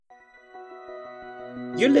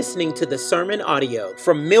You're listening to the sermon audio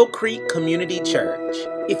from Mill Creek Community Church.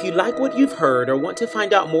 If you like what you've heard or want to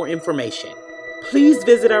find out more information, please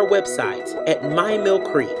visit our website at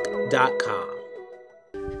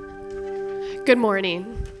mymillcreek.com. Good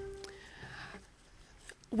morning.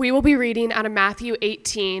 We will be reading out of Matthew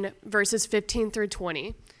 18, verses 15 through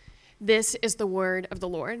 20. This is the word of the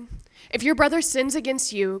Lord. If your brother sins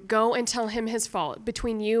against you, go and tell him his fault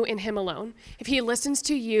between you and him alone. If he listens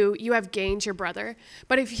to you, you have gained your brother.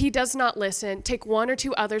 But if he does not listen, take one or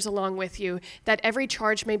two others along with you, that every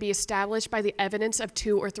charge may be established by the evidence of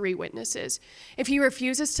 2 or 3 witnesses. If he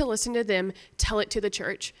refuses to listen to them, tell it to the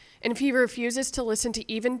church. And if he refuses to listen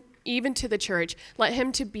to even to the church, let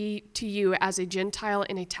him to be to you as a Gentile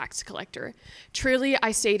and a tax collector. Truly,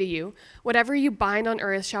 I say to you, whatever you bind on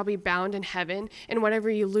earth shall be bound in heaven, and whatever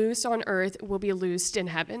you loose on earth will be loosed in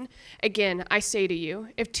heaven. Again, I say to you,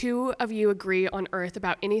 if 2 of you agree on earth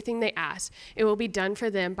about anything they ask, it will be done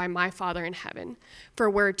for them by my Father in heaven.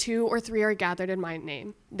 For where 2 or 3 are gathered in my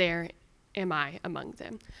name, there am I among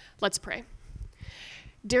them. Let's pray.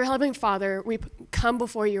 Dear Heavenly Father, we come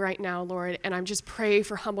before you right now, Lord, and I'm just praying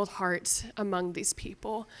for humbled hearts among these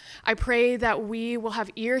people. I pray that we will have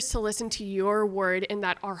ears to listen to your word and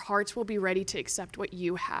that our hearts will be ready to accept what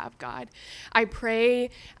you have, God. I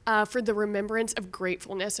pray for the remembrance of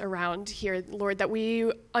gratefulness around here, Lord, that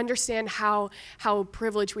we understand how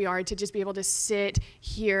privileged we are to just be able to sit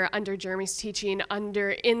here under Jeremy's teaching,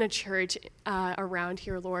 in the church around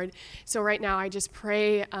here, Lord. So right now, I just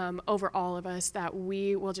pray over all of us that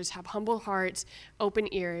we will just have humble hearts,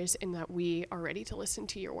 open ears, and that we are ready to listen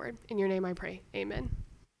to your word. In your name I pray, amen.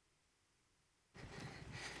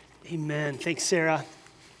 Amen. Thanks, Sarah.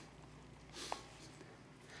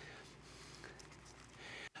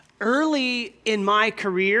 Early in my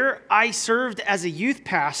career, I served as a youth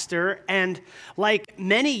pastor, and like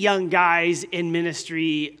many young guys in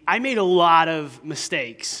ministry, I made a lot of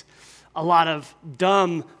mistakes. A lot of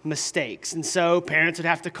dumb mistakes. And so parents would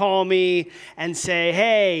have to call me and say,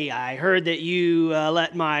 hey, I heard that you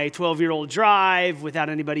let my 12-year-old drive without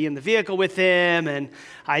anybody in the vehicle with him. And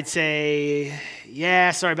I'd say,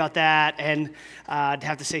 yeah, sorry about that. And I'd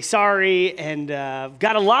have to say sorry. And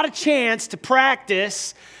got a lot of chance to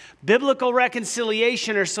practice biblical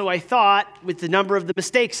reconciliation, or so I thought, with the number of the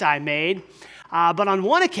mistakes I made. But on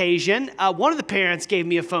one occasion, one of the parents gave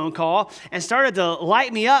me a phone call and started to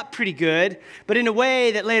light me up pretty good, but in a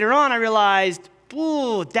way that later on I realized,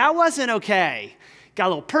 ooh, that wasn't okay. Got a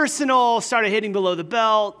little personal, started hitting below the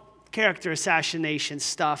belt, character assassination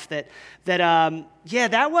stuff that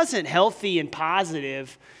wasn't healthy and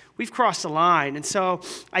positive. We've crossed the line. And so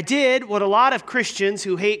I did what a lot of Christians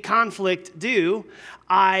who hate conflict do.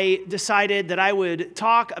 I decided that I would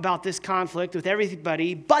talk about this conflict with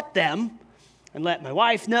everybody but them, and let my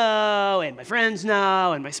wife know, and my friends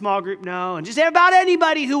know, and my small group know, and just about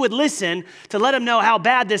anybody who would listen to let them know how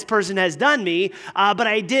bad this person has done me. But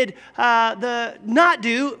I did not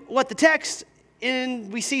do what the text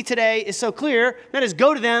we see today is so clear. That is,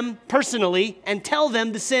 go to them personally and tell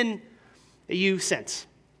them the sin that you sense.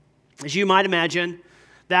 As you might imagine,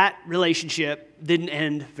 that relationship didn't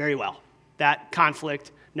end very well. That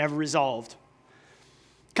conflict never resolved.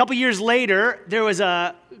 A couple years later, there was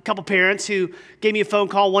a couple parents who gave me a phone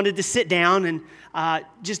call, wanted to sit down and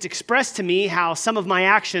just express to me how some of my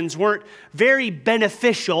actions weren't very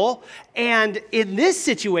beneficial. And in this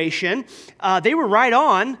situation, they were right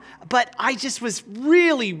on, but I just was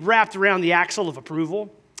really wrapped around the axle of approval.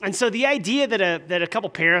 And so the idea that a couple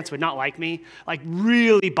parents would not like me,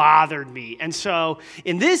 really bothered me. And so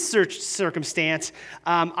in this circumstance,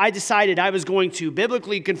 I decided I was going to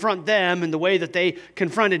biblically confront them in the way that they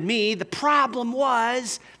confronted me. The problem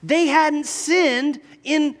was they hadn't sinned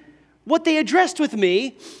in what they addressed with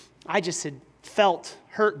me. I just had felt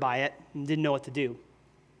hurt by it and didn't know what to do.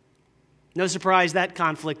 No surprise, that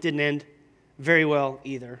conflict didn't end very well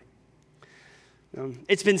either.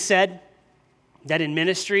 It's been said that in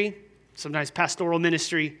ministry, sometimes pastoral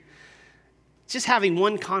ministry, just having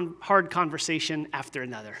one hard conversation after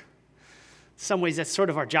another. In some ways, that's sort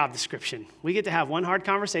of our job description. We get to have one hard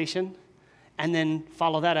conversation and then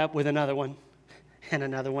follow that up with another one and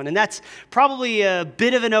another one. And that's probably a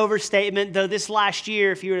bit of an overstatement, though this last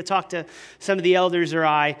year, if you were to talk to some of the elders or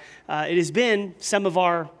it has been some of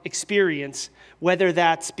our experience, whether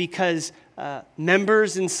that's because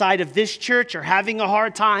members inside of this church are having a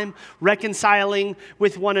hard time reconciling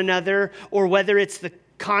with one another, or whether it's the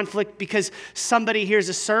conflict because somebody hears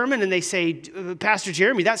a sermon and they say, Pastor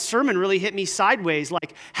Jeremy, that sermon really hit me sideways.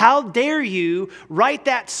 Like, how dare you write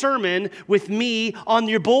that sermon with me on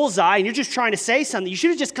your bullseye and you're just trying to say something. You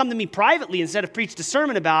should have just come to me privately instead of preached a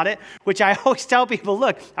sermon about it, which I always tell people,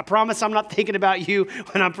 look, I promise I'm not thinking about you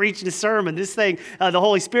when I'm preaching a sermon. This thing, the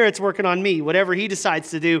Holy Spirit's working on me. Whatever he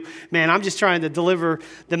decides to do, man, I'm just trying to deliver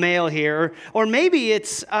the mail here. Or maybe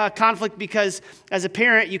it's conflict because as a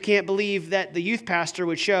parent, you can't believe that the youth pastor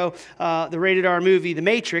would show the rated R movie, The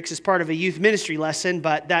Matrix, as part of a youth ministry lesson,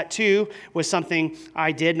 but that too was something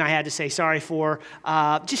I did and I had to say sorry for.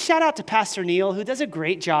 Just shout out to Pastor Neil, who does a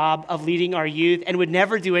great job of leading our youth and would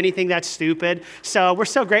never do anything that's stupid. So we're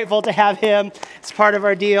so grateful to have him as part of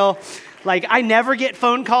our deal. Like, I never get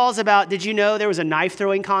phone calls about, did you know there was a knife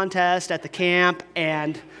throwing contest at the camp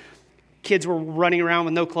and kids were running around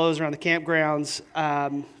with no clothes around the campgrounds.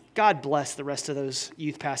 God bless the rest of those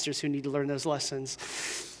youth pastors who need to learn those lessons.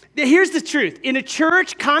 Here's the truth. In a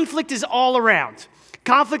church, conflict is all around.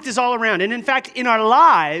 Conflict is all around. And in fact, in our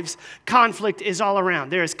lives, conflict is all around.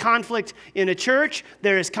 There is conflict in a church.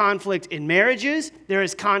 There is conflict in marriages. There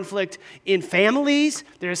is conflict in families.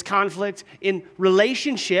 There is conflict in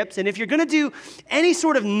relationships. And if you're going to do any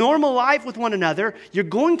sort of normal life with one another, you're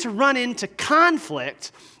going to run into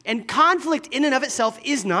conflict. And conflict in and of itself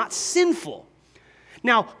is not sinful.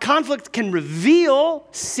 Now, conflict can reveal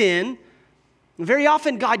sin. Very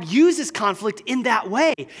often, God uses conflict in that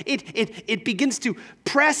way. It begins to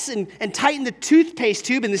press and tighten the toothpaste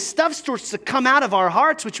tube, and the stuff starts to come out of our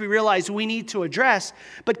hearts, which we realize we need to address.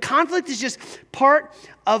 But conflict is just part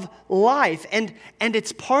of life, and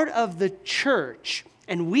it's part of the church.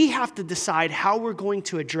 And we have to decide how we're going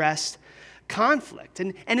to address conflict.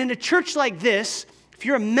 And in a church like this, if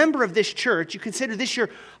you're a member of this church, you consider this your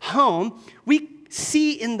home, we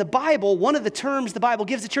see in the Bible, one of the terms the Bible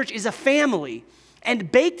gives the church is a family.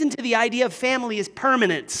 And baked into the idea of family is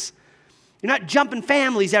permanence. You're not jumping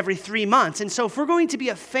families every 3 months. And so if we're going to be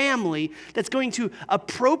a family that's going to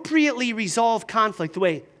appropriately resolve conflict the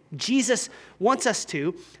way Jesus wants us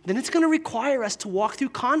to, then it's going to require us to walk through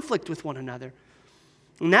conflict with one another.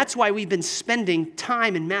 And that's why we've been spending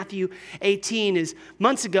time in Matthew 18. Is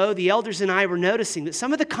months ago, the elders and I were noticing that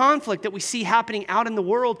some of the conflict that we see happening out in the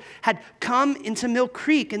world had come into Mill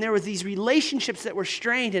Creek, and there were these relationships that were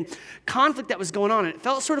strained and conflict that was going on. And it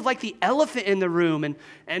felt sort of like the elephant in the room.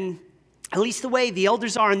 And at least the way the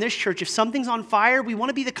elders are in this church, if something's on fire, we want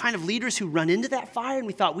to be the kind of leaders who run into that fire. And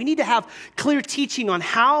we thought we need to have clear teaching on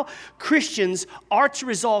how Christians are to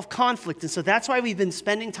resolve conflict. And so that's why we've been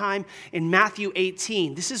spending time in Matthew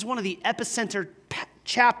 18. This is one of the epicenter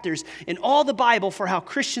chapters in all the Bible for how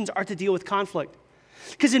Christians are to deal with conflict.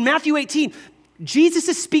 Because in Matthew 18, Jesus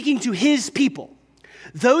is speaking to his people,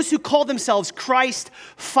 those who call themselves Christ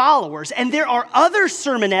followers. And there are other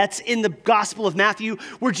sermonettes in the Gospel of Matthew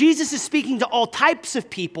where Jesus is speaking to all types of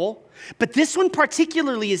people, but this one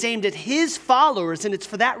particularly is aimed at his followers, and it's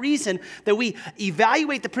for that reason that we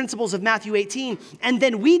evaluate the principles of Matthew 18, and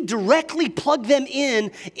then we directly plug them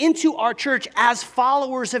into our church as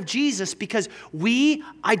followers of Jesus, because we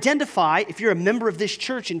identify, if you're a member of this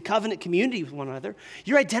church in covenant community with one another,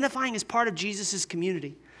 you're identifying as part of Jesus'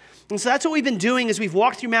 community. And so that's what we've been doing as we've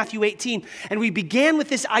walked through Matthew 18. And we began with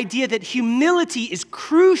this idea that humility is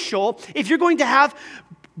crucial if you're going to have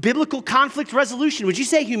biblical conflict resolution. Would you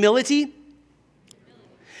say humility?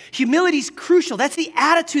 Humility is crucial. That's the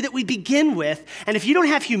attitude that we begin with. And if you don't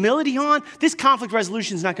have humility on, this conflict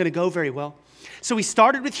resolution is not going to go very well. So we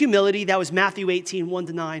started with humility. That was Matthew 18,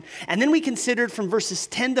 1-9. And then we considered from verses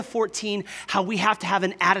 10 to 14 how we have to have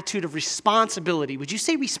an attitude of responsibility. Would you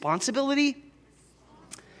say responsibility?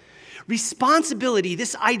 Responsibility,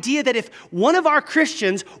 this idea that if one of our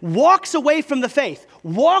Christians walks away from the faith,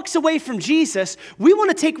 walks away from Jesus, we want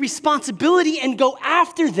to take responsibility and go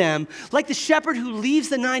after them like the shepherd who leaves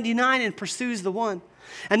the 99 and pursues the one.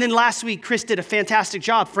 And then last week, Chris did a fantastic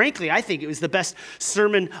job. Frankly, I think it was the best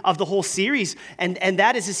sermon of the whole series. And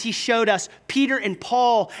that is as he showed us Peter and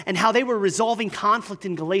Paul and how they were resolving conflict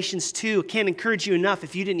in Galatians 2. I can't encourage you enough.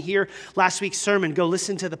 If you didn't hear last week's sermon, go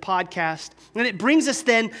listen to the podcast. And it brings us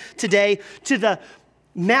then today to the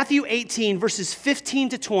Matthew 18, verses 15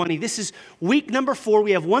 to 20. This is week number 4.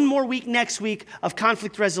 We have one more week next week of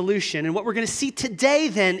conflict resolution. And what we're going to see today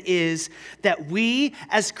then is that we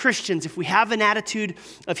as Christians, if we have an attitude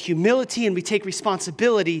of humility and we take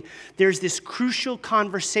responsibility, there's this crucial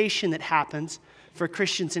conversation that happens for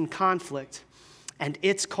Christians in conflict. And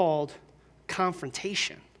it's called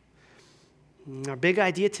confrontation. And our big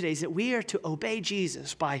idea today is that we are to obey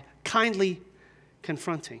Jesus by kindly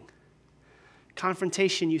confronting.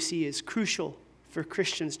 Confrontation, you see, is crucial for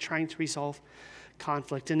Christians trying to resolve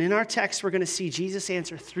conflict. And in our text, we're going to see Jesus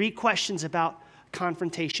answer 3 questions about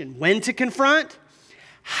confrontation: when to confront,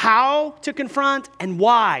 how to confront, and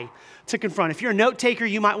why to confront. If you're a note taker,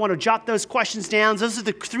 you might want to jot those questions down. Those are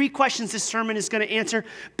the 3 questions this sermon is going to answer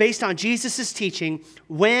based on Jesus' teaching: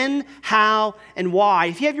 when, how, and why.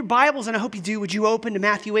 If you have your Bibles, and I hope you do, would you open to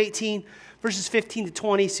Matthew 18, verses 15 to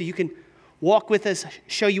 20, so you can walk with us,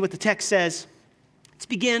 show you what the text says. Let's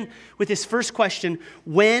begin with this first question: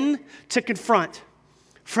 when to confront.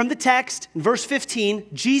 From the text, in verse 15,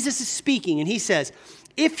 Jesus is speaking, and he says,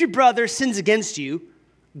 "If your brother sins against you,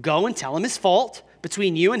 go and tell him his fault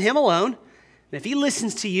between you and him alone. And if he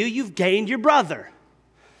listens to you, you've gained your brother."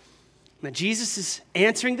 Now, Jesus is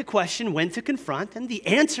answering the question when to confront, and the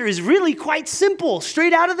answer is really quite simple,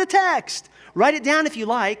 straight out of the text. Write it down if you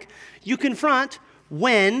like. You confront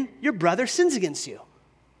when your brother sins against you.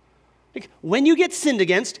 Like, when you get sinned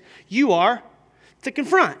against, you are to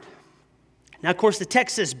confront. Now, of course, the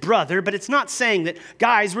text says brother, but it's not saying that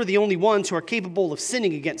guys, we're the only ones who are capable of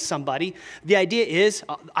sinning against somebody. The idea is,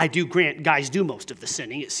 I do grant guys do most of the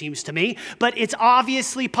sinning, it seems to me, but it's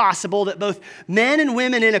obviously possible that both men and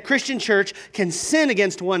women in a Christian church can sin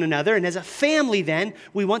against one another, and as a family then,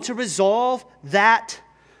 we want to resolve that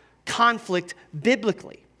conflict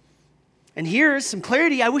biblically. And here's some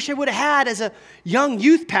clarity I wish I would have had as a young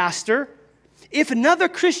youth pastor. If another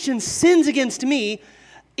Christian sins against me,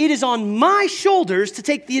 it is on my shoulders to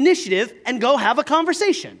take the initiative and go have a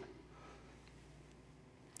conversation.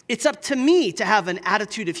 It's up to me to have an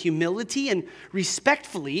attitude of humility and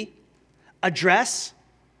respectfully address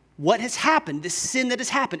what has happened, the sin that has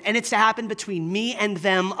happened. And it's to happen between me and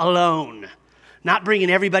them alone, not bringing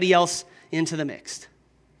everybody else into the mix.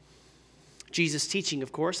 Jesus' teaching,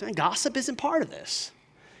 of course, and gossip isn't part of this.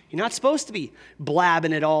 You're not supposed to be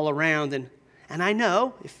blabbing it all around. And I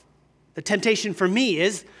know if the temptation for me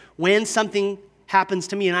is when something happens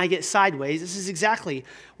to me and I get sideways, this is exactly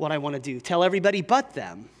what I want to do. Tell everybody but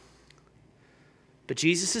them. But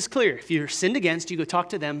Jesus is clear. If you're sinned against, you go talk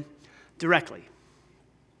to them directly.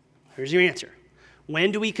 Here's your answer.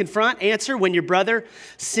 When do we confront? Answer: when your brother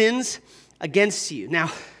sins against you.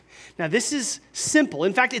 Now this is simple.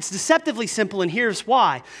 In fact, it's deceptively simple, and here's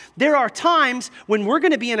why. There are times when we're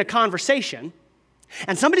going to be in a conversation,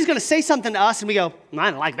 and somebody's going to say something to us, and we go, I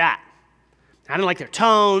didn't like that. I didn't like their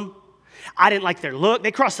tone. I didn't like their look.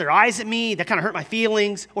 They crossed their eyes at me. That kind of hurt my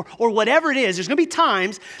feelings. Or whatever it is, there's going to be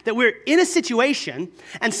times that we're in a situation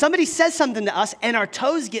and somebody says something to us and our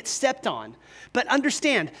toes get stepped on. But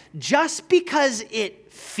understand, just because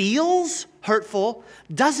it feels hurtful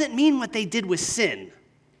doesn't mean what they did was sin.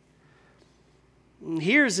 And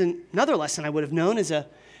here's another lesson I would have known as a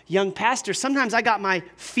young pastor. Sometimes I got my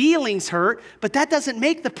feelings hurt, but that doesn't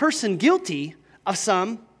make the person guilty of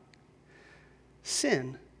some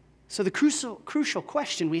sin. So the crucial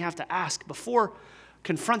question we have to ask before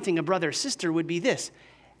confronting a brother or sister would be this: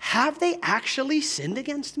 have they actually sinned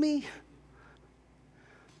against me?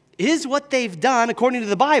 Is what they've done, according to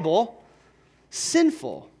the Bible,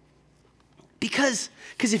 sinful? Because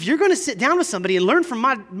if you're going to sit down with somebody and learn from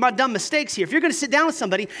my dumb mistakes here, if you're going to sit down with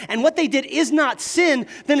somebody and what they did is not sin,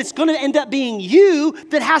 then it's going to end up being you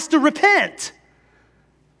that has to repent.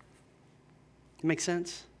 Make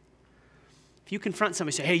sense? If you confront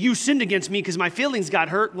somebody and say, hey, you sinned against me because my feelings got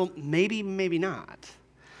hurt, well, maybe not.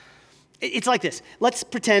 It's like this. Let's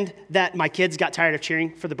pretend that my kids got tired of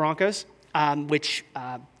cheering for the Broncos, which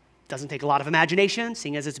doesn't take a lot of imagination,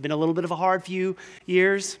 seeing as it's been a little bit of a hard few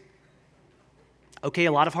years. Okay,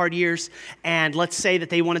 a lot of hard years. And let's say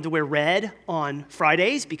that they wanted to wear red on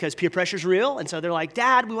Fridays because peer pressure's real. And so they're like,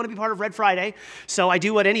 Dad, we want to be part of Red Friday. So I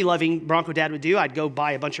do what any loving Bronco dad would do. I'd go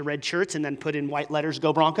buy a bunch of red shirts and then put in white letters,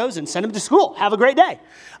 Go Broncos, and send them to school. Have a great day.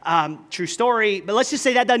 True story. But let's just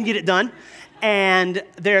say that doesn't get it done. And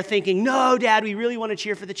they're thinking, no, Dad, we really want to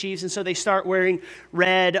cheer for the Chiefs. And so they start wearing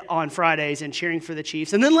red on Fridays and cheering for the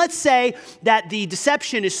Chiefs. And then let's say that the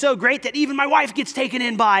deception is so great that even my wife gets taken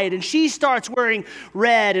in by it. And she starts wearing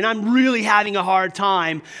red, and I'm really having a hard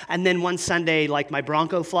time. And then one Sunday, like, my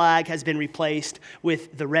Bronco flag has been replaced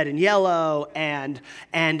with the red and yellow. And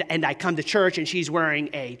I come to church, and she's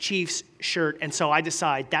wearing a Chiefs shirt. And so I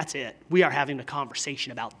decide, that's it. We are having a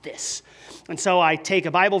conversation about this. And so I take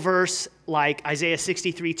a Bible verse like Isaiah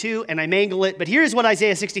 63:2 and I mangle it. But here's what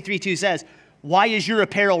Isaiah 63:2 says: why is your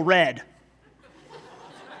apparel red?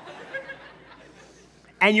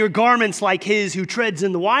 And your garments like his who treads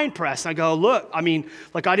in the winepress. I go, look, I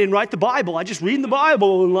didn't write the Bible. I just read the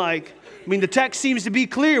Bible. And the text seems to be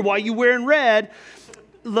clear. Why are you wearing red?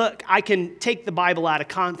 look, I can take the Bible out of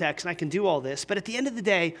context and I can do all this, but at the end of the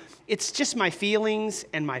day, it's just my feelings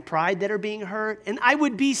and my pride that are being hurt. And I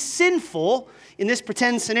would be sinful in this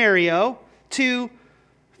pretend scenario to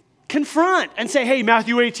confront and say, hey,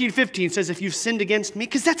 Matthew 18:15 says if you've sinned against me,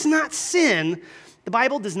 because that's not sin. The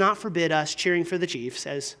Bible does not forbid us cheering for the Chiefs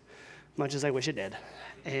as much as I wish it did.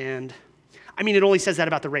 And I mean, it only says that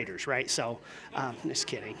about the Raiders, right? So, just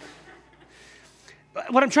kidding.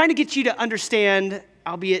 What I'm trying to get you to understand,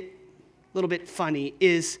 albeit a little bit funny,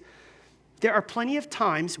 is there are plenty of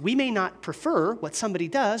times we may not prefer what somebody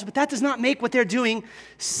does, but that does not make what they're doing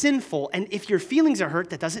sinful. And if your feelings are hurt,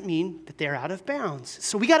 that doesn't mean that they're out of bounds.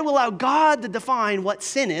 So we got to allow God to define what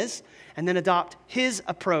sin is and then adopt his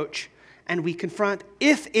approach, and we confront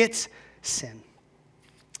if it's sin.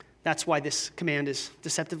 That's why this command is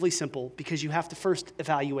deceptively simple, because you have to first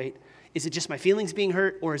evaluate, is it just my feelings being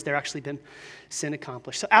hurt, or has there actually been sin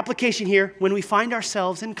accomplished? So application here, when we find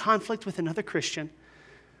ourselves in conflict with another Christian,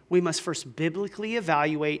 we must first biblically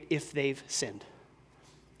evaluate if they've sinned.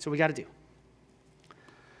 That's what we got to do.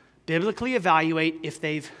 Biblically evaluate if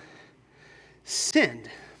they've sinned.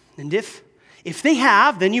 And if they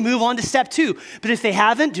have, then you move on to step 2. But if they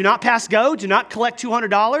haven't, do not pass go, do not collect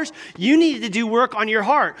 $200. You need to do work on your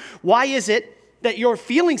heart. Why is it that your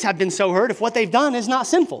feelings have been so hurt if what they've done is not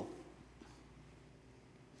sinful?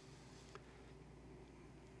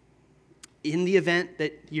 In the event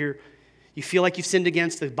that you feel like you've sinned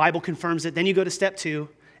against, the Bible confirms it, then you go to step 2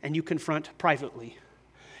 and you confront privately.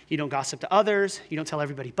 You don't gossip to others. You don't tell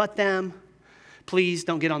everybody but them. Please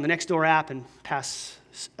don't get on the Nextdoor app and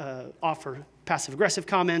offer passive-aggressive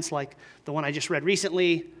comments like the one I just read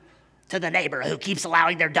recently. To the neighbor who keeps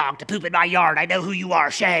allowing their dog to poop in my yard, I know who you are,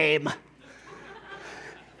 shame.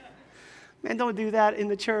 Man, don't do that in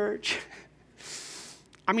the church.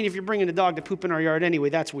 I mean, if you're bringing a dog to poop in our yard anyway,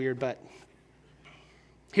 that's weird, but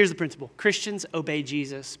here's the principle. Christians obey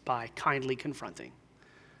Jesus by kindly confronting.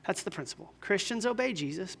 That's the principle. Christians obey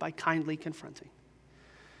Jesus by kindly confronting.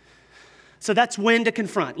 So that's when to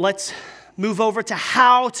confront. Let's move over to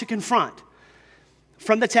how to confront.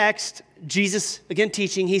 From the text, Jesus, again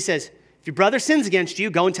teaching, he says, if your brother sins against you,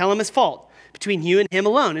 go and tell him his fault between you and him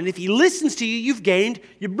alone. And if he listens to you, you've gained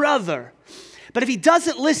your brother. But if he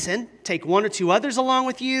doesn't listen, take 1 or 2 others along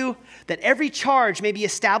with you, that every charge may be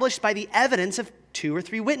established by the evidence of 2 or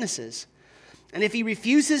 3 witnesses. And if he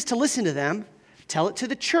refuses to listen to them, tell it to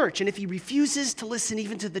the church. And if he refuses to listen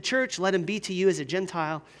even to the church, let him be to you as a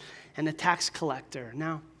Gentile and a tax collector.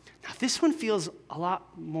 Now this one feels a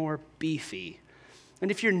lot more beefy. And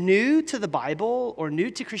if you're new to the Bible or new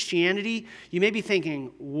to Christianity, you may be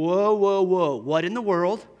thinking, whoa, what in the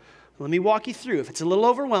world? Let me walk you through. If it's a little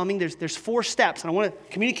overwhelming, there's 4 steps. And I want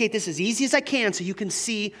to communicate this as easy as I can so you can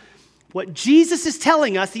see what Jesus is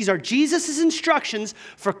telling us. These are Jesus' instructions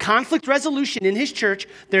for conflict resolution in his church.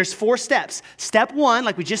 There's 4 steps. Step 1,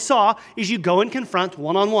 like we just saw, is you go and confront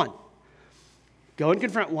one-on-one. Go and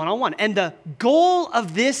confront one-on-one. And the goal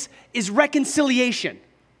of this is reconciliation.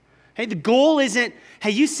 Hey, the goal isn't,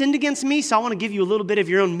 hey, you sinned against me, so I want to give you a little bit of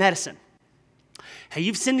your own medicine. Hey,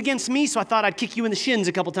 you've sinned against me, so I thought I'd kick you in the shins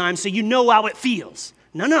a couple times so you know how it feels.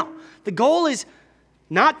 No. The goal is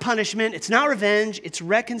not punishment. It's not revenge. It's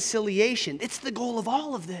reconciliation. It's the goal of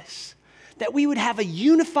all of this, that we would have a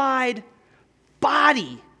unified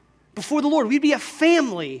body before the Lord. We'd be a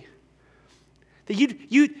family. That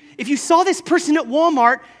if you saw this person at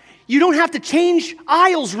Walmart, you don't have to change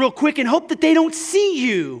aisles real quick and hope that they don't see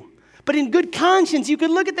you. But in good conscience, you could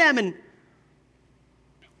look at them and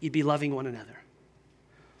you'd be loving one another.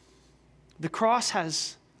 The cross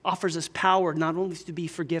offers us power not only to be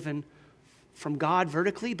forgiven from God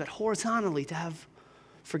vertically, but horizontally to have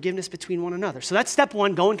forgiveness between one another. So that's step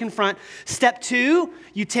 1, go and confront. Step 2,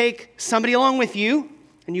 you take somebody along with you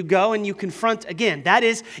and you go and you confront again. That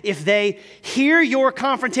is, if they hear your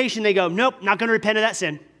confrontation, they go, nope, not going to repent of that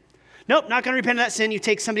sin. Nope, not going to repent of that sin. You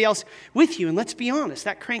take somebody else with you. And let's be honest,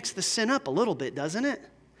 that cranks the sin up a little bit, doesn't it?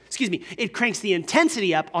 It cranks the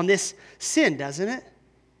intensity up on this sin, doesn't it?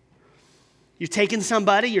 You're taking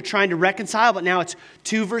somebody, you're trying to reconcile, but now it's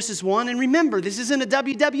 2 versus 1. And remember, this isn't a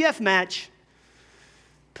WWF match.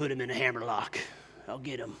 Put him in a hammerlock. I'll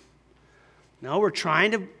get him. No, we're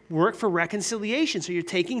trying to work for reconciliation. So you're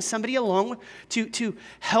taking somebody along to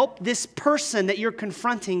help this person that you're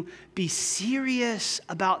confronting be serious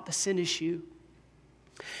about the sin issue.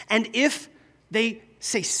 And if they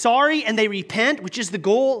say sorry and they repent, which is the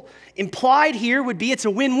goal implied here would be it's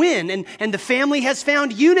a win-win. And the family has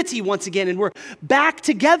found unity once again and we're back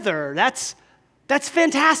together. That's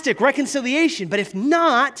fantastic, reconciliation. But if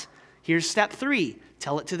not, here's step 3,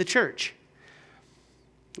 tell it to the church.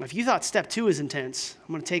 If you thought step 2 is intense,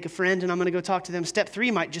 I'm going to take a friend and I'm going to go talk to them. Step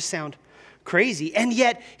 3 might just sound crazy. And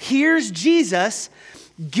yet, here's Jesus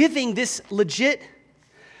giving this legit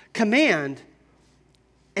command.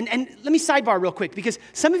 And let me sidebar real quick, because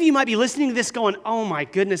some of you might be listening to this going, oh my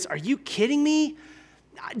goodness, are you kidding me?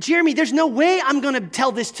 Jeremy, there's no way I'm going to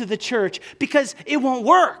tell this to the church because it won't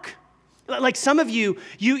work. Like some of you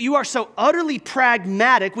are so utterly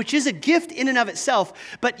pragmatic, which is a gift in and of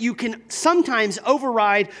itself, but you can sometimes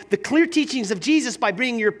override the clear teachings of Jesus by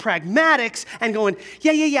bringing your pragmatics and going,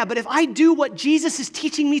 yeah, but if I do what Jesus is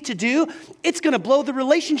teaching me to do, it's going to blow the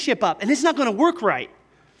relationship up and it's not going to work right.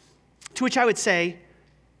 To which I would say,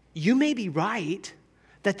 you may be right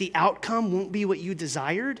that the outcome won't be what you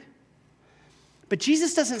desired, but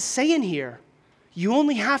Jesus doesn't say in here, you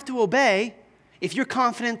only have to obey if you're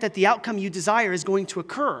confident that the outcome you desire is going to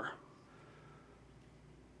occur.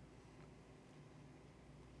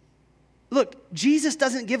 Look, Jesus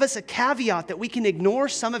doesn't give us a caveat that we can ignore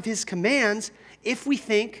some of his commands if we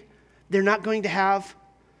think they're not going to have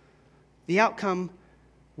the outcome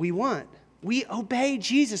we want. We obey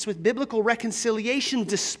Jesus with biblical reconciliation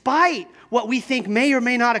despite what we think may or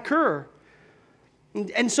may not occur.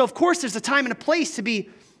 And so, of course, there's a time and a place to be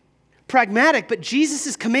pragmatic, but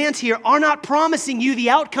Jesus' commands here are not promising you the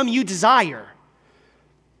outcome you desire.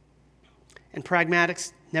 And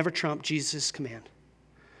pragmatics never trump Jesus' command.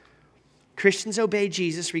 Christians obey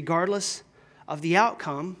Jesus regardless of the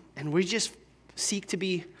outcome, and we just seek to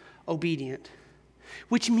be obedient.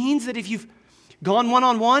 Which means that if you've gone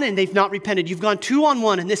one-on-one and they've not repented, you've gone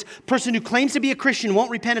two-on-one and this person who claims to be a Christian won't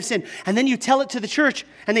repent of sin, and then you tell it to the church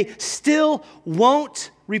and they still won't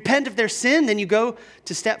repent of their sin, then you go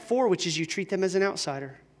to step 4, which is you treat them as an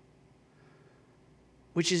outsider.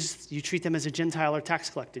 Which is you treat them as a Gentile or tax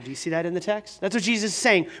collector. Do you see that in the text? That's what Jesus is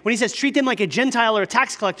saying. When he says treat them like a Gentile or a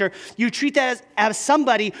tax collector, you treat that as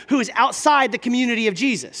somebody who is outside the community of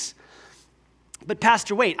Jesus. But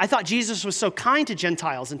Pastor, wait, I thought Jesus was so kind to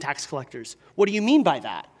Gentiles and tax collectors. What do you mean by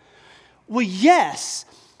that? Well, yes,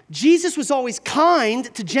 Jesus was always kind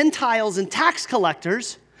to Gentiles and tax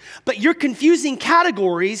collectors, but you're confusing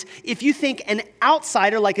categories if you think an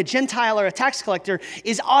outsider like a Gentile or a tax collector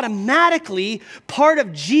is automatically part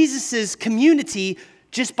of Jesus' community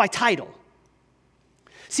just by title.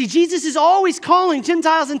 See, Jesus is always calling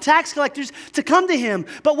Gentiles and tax collectors to come to him.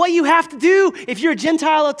 But what you have to do if you're a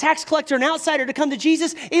Gentile, a tax collector, an outsider to come to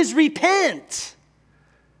Jesus is repent.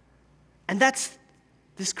 And that's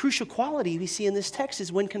this crucial quality we see in this text is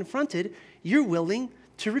when confronted, you're willing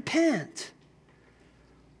to repent.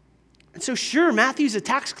 And so sure, Matthew's a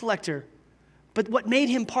tax collector. But what made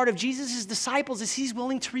him part of Jesus' disciples is he's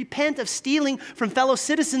willing to repent of stealing from fellow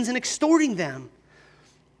citizens and extorting them.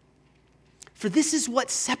 For this is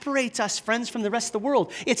what separates us, friends, from the rest of the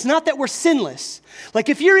world. It's not that we're sinless. Like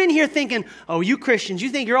if you're in here thinking, oh, you Christians, you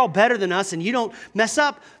think you're all better than us and you don't mess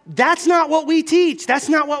up. That's not what we teach. That's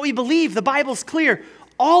not what we believe. The Bible's clear.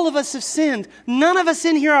 All of us have sinned. None of us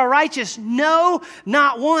in here are righteous. No,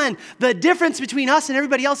 not one. The difference between us and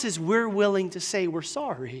everybody else is we're willing to say we're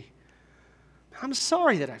sorry. I'm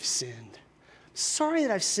sorry that I've sinned. I'm sorry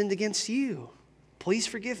that I've sinned against you. Please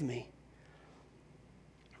forgive me.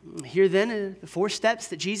 Here then are the 4 steps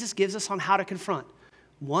that Jesus gives us on how to confront.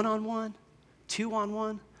 1-on-1,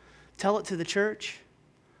 2-on-1, tell it to the church,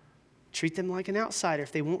 treat them like an outsider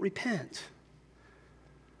if they won't repent.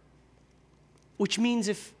 Which means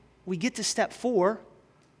if we get to step 4,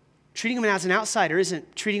 treating them as an outsider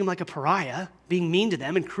isn't treating them like a pariah, being mean to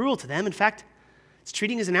them and cruel to them. In fact, it's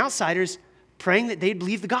treating as an outsider is praying that they'd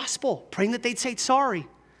believe the gospel, praying that they'd say sorry.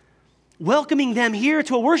 Welcoming them here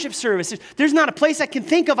to a worship service. There's not a place I can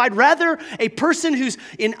think of I'd rather a person who's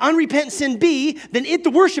in unrepentant sin be than at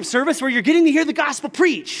the worship service where you're getting to hear the gospel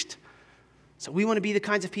preached. So we want to be the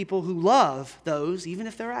kinds of people who love those even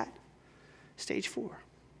if they're at stage 4.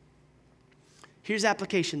 Here's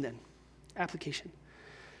application then. Application.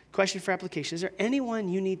 Question for application. Is there anyone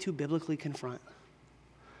you need to biblically confront?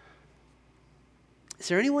 Is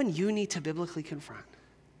there anyone you need to biblically confront?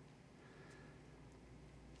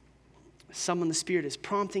 Someone the Spirit is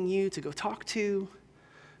prompting you to go talk to.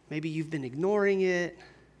 Maybe you've been ignoring it.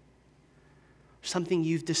 Something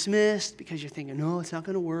you've dismissed because you're thinking, no, it's not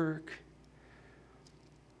going to work.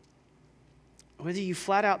 Whether you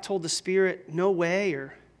flat out told the Spirit, no way,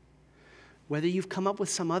 or whether you've come up with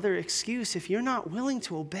some other excuse, if you're not willing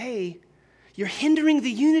to obey, you're hindering the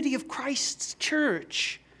unity of Christ's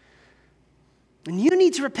church. And you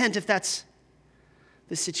need to repent if that's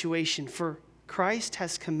the situation. For Christ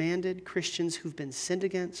has commanded Christians who've been sinned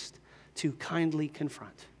against to kindly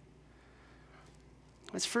confront.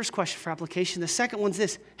 That's the first question for application. The second one's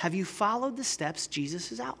this: have you followed the steps Jesus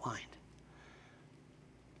has outlined?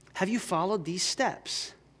 Have you followed these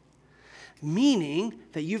steps? Meaning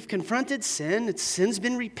that you've confronted sin, its sin's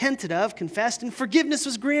been repented of, confessed, and forgiveness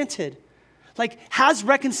was granted. Like, has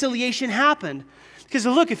reconciliation happened? Because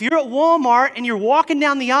look, if you're at Walmart and you're walking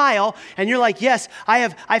down the aisle and you're like, yes,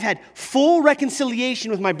 I've had full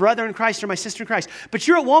reconciliation with my brother in Christ or my sister in Christ, but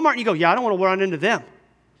you're at Walmart and you go, yeah, I don't want to run into them.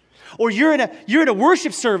 Or you're at a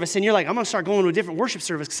worship service and you're like, I'm going to start going to a different worship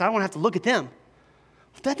service because I don't want to have to look at them.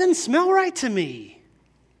 That doesn't smell right to me.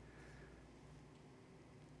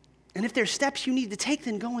 And if there's steps you need to take,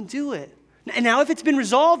 then go and do it. And now if it's been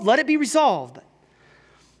resolved, let it be resolved.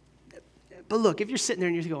 But look, if you're sitting there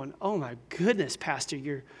and you're going, oh my goodness, Pastor,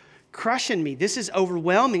 you're crushing me. This is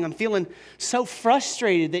overwhelming. I'm feeling so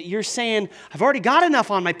frustrated that you're saying, I've already got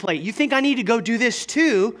enough on my plate. You think I need to go do this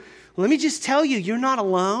too? Let me just tell you, you're not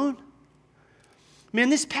alone. Man,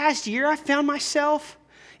 this past year, I found myself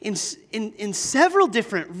in several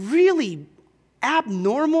different really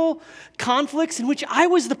abnormal conflicts in which I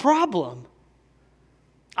was the problem.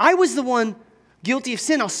 I was the one guilty of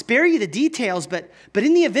sin. I'll spare you the details, but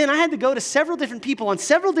in the event, I had to go to several different people on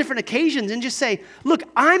several different occasions and just say, look,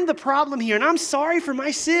 I'm the problem here, and I'm sorry for my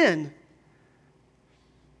sin.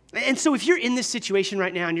 And so if you're in this situation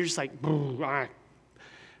right now and you're just like,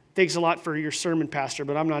 thanks a lot for your sermon, Pastor,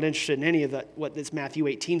 but I'm not interested in any of that, what this Matthew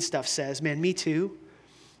 18 stuff says. Man, me too.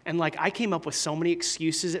 And like, I came up with so many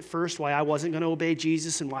excuses at first why I wasn't going to obey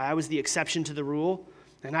Jesus and why I was the exception to the rule.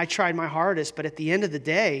 And I tried my hardest, but at the end of the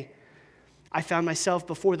day, I found myself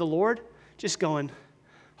before the Lord just going,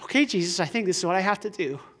 okay, Jesus, I think this is what I have to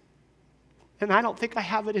do. And I don't think I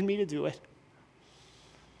have it in me to do it.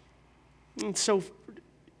 And so,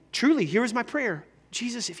 truly, here is my prayer.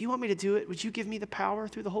 Jesus, if you want me to do it, would you give me the power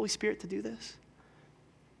through the Holy Spirit to do this?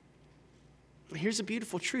 And here's a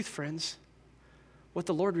beautiful truth, friends. What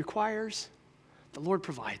the Lord requires, the Lord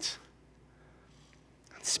provides.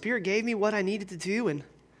 The Spirit gave me what I needed to do and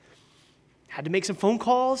had to make some phone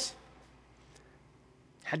calls,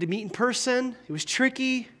 had to meet in person. It was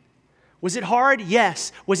tricky. Was it hard?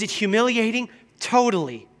 Yes. Was it humiliating?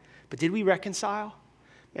 Totally. But did we reconcile?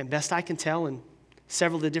 And best I can tell, in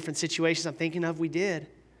several of the different situations I'm thinking of, we did.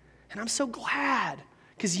 And I'm so glad,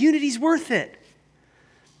 because unity's worth it.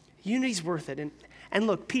 Unity's worth it. And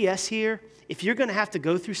look, P.S. here, if you're going to have to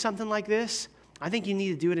go through something like this, I think you need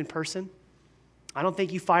to do it in person. I don't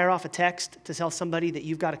think you fire off a text to tell somebody that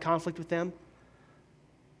you've got a conflict with them.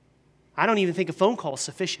 I don't even think a phone call is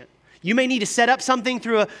sufficient. You may need to set up something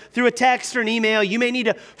through a text or an email. You may need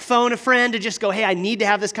to phone a friend to just go, hey, I need to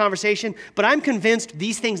have this conversation. But I'm convinced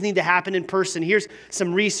these things need to happen in person. Here's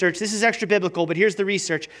some research. This is extra biblical, but here's the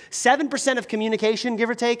research. 7% of communication, give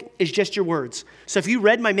or take, is just your words. So if you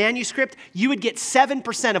read my manuscript, you would get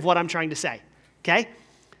 7% of what I'm trying to say, okay?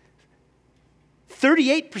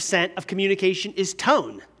 38% of communication is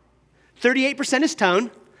tone. 38% is tone.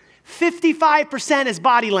 55% is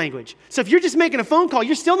body language. So if you're just making a phone call,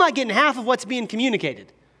 you're still not getting half of what's being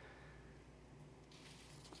communicated.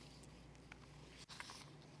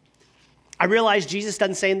 I realize Jesus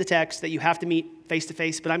doesn't say in the text that you have to meet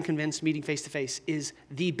face-to-face, but I'm convinced meeting face-to-face is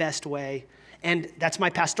the best way. And that's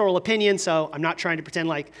my pastoral opinion, so I'm not trying to pretend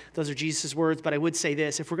like those are Jesus' words, but I would say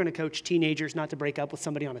this: if we're going to coach teenagers not to break up with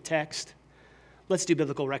somebody on a text, let's do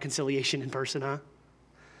biblical reconciliation in person, huh?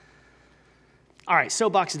 All right,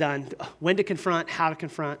 soapbox done. When to confront, how to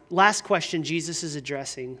confront. Last question Jesus is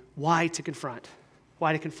addressing: why to confront?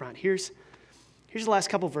 Why to confront? Here's the last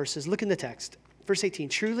couple verses. Look in the text. Verse 18,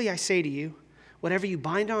 truly I say to you, whatever you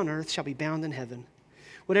bind on earth shall be bound in heaven.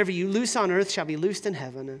 Whatever you loose on earth shall be loosed in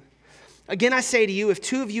heaven. And again, I say to you, if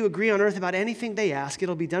two of you agree on earth about anything they ask,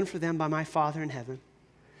 it'll be done for them by my Father in heaven.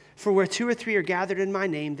 For where 2 or 3 are gathered in my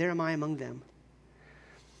name, there am I among them.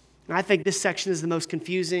 And I think this section is the most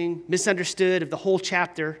confusing, misunderstood of the whole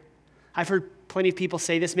chapter. I've heard plenty of people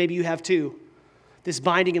say this, maybe you have too. This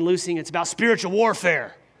binding and loosing, it's about spiritual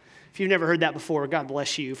warfare. If you've never heard that before, God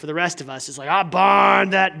bless you. For the rest of us, it's like, I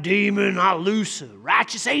bind that demon, I loose a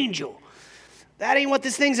righteous angel. That ain't what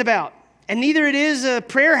this thing's about. And neither it is a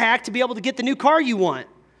prayer hack to be able to get the new car you want.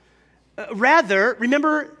 Rather,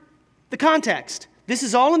 remember the context. This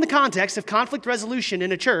is all in the context of conflict resolution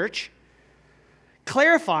in a church,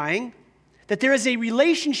 clarifying that there is a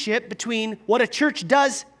relationship between what a church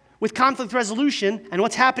does with conflict resolution and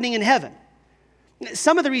what's happening in heaven.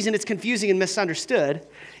 Some of the reason it's confusing and misunderstood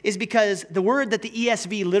is because the word that the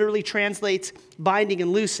ESV literally translates binding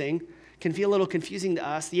and loosing can feel a little confusing to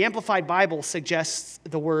us. The Amplified Bible suggests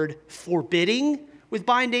the word forbidding with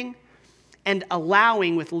binding and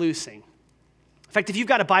allowing with loosing. In fact, if you've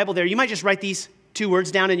got a Bible there, you might just write these two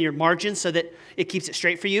words down in your margin so that it keeps it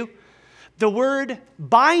straight for you. The word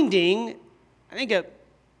binding, I think a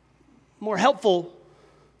more helpful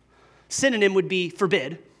synonym would be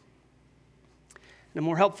forbid. And a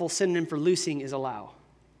more helpful synonym for loosing is allow.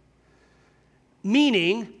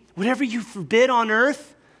 Meaning, whatever you forbid on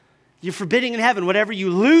earth, you're forbidding in heaven. Whatever you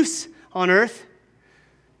loose on earth,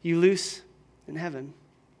 you loose in heaven.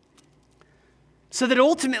 So that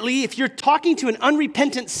ultimately, if you're talking to an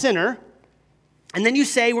unrepentant sinner, and then you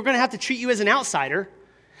say, we're going to have to treat you as an outsider,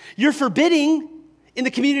 you're forbidding in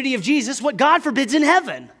the community of Jesus what God forbids in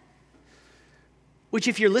heaven. Which,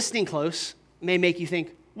 if you're listening close, may make you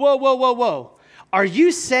think, whoa, whoa, whoa, whoa. Are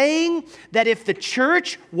you saying that if the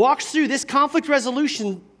church walks through this conflict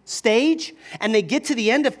resolution stage and they get to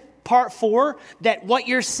the end of part 4, that what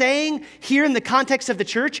you're saying here in the context of the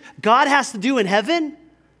church, God has to do in heaven?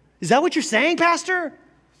 Is that what you're saying, Pastor?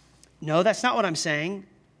 No, that's not what I'm saying,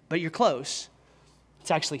 but you're close.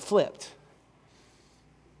 It's actually flipped.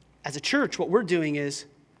 As a church, what we're doing is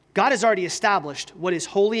God has already established what is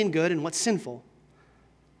holy and good and what's sinful.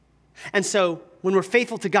 And so when we're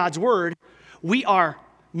faithful to God's word, we are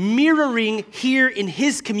mirroring here in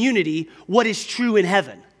his community what is true in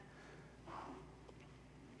heaven.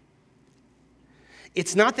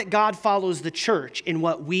 It's not that God follows the church in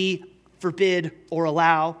what we forbid or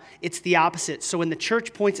allow. It's the opposite. So when the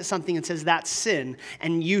church points at something and says that's sin,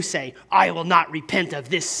 and you say, I will not repent of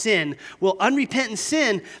this sin. Well, unrepentant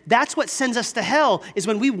sin, that's what sends us to hell, is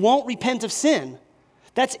when we won't repent of sin.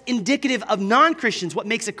 That's indicative of non-Christians. What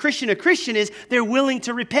makes a Christian is they're willing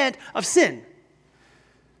to repent of sin.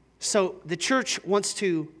 So the church wants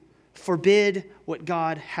to forbid what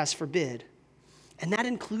God has forbid. And that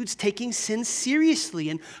includes taking sin seriously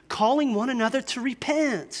and calling one another to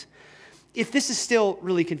repent. If this is still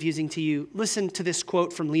really confusing to you, listen to this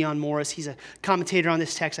quote from Leon Morris. He's a commentator on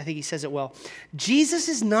this text. I think he says it well. Jesus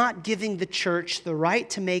is not giving the church the right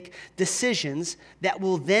to make decisions that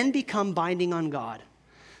will then become binding on God.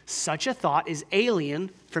 Such a thought is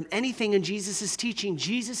alien from anything in Jesus' teaching.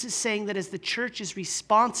 Jesus is saying that as the church is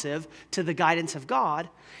responsive to the guidance of God,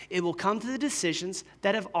 it will come to the decisions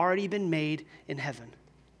that have already been made in heaven.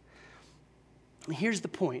 And here's the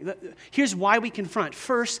point. Here's why we confront.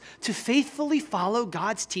 First, to faithfully follow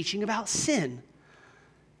God's teaching about sin.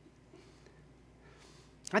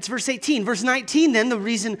 That's verse 18. Verse 19, then, the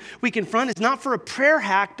reason we confront is not for a prayer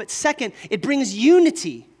hack, but second, it brings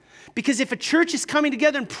unity. Because if a church is coming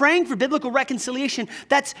together and praying for biblical reconciliation,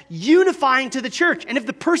 that's unifying to the church. And if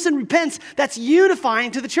the person repents, that's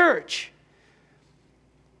unifying to the church.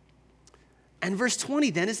 And verse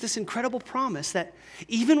 20 then is this incredible promise that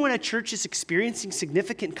even when a church is experiencing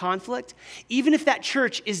significant conflict, even if that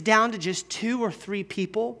church is down to just 2 or 3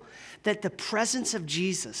 people, that the presence of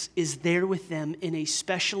Jesus is there with them in a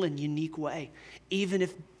special and unique way, even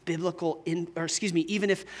if even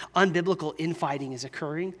if unbiblical infighting is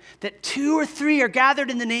occurring, that 2 or 3 are gathered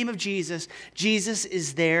in the name of Jesus, Jesus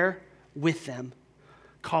is there with them,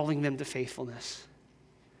 calling them to faithfulness.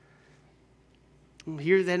 And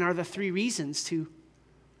here then are the 3 reasons to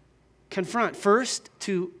confront. First,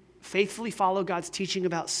 to faithfully follow God's teaching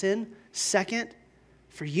about sin. Second,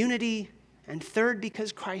 for unity. And third,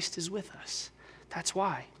 because Christ is with us. That's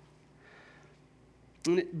why.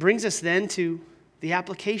 And it brings us then to the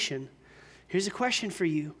application. Here's a question for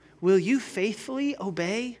you. Will you faithfully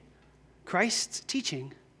obey Christ's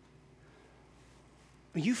teaching?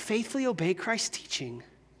 Will you faithfully obey Christ's teaching?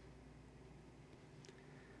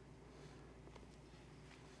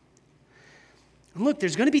 And look,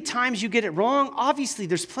 there's going to be times you get it wrong. Obviously,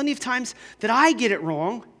 there's plenty of times that I get it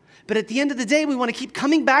wrong. But at the end of the day, we want to keep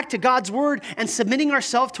coming back to God's word and submitting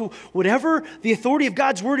ourselves to whatever the authority of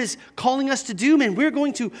God's word is calling us to do, and we're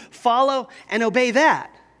going to follow and obey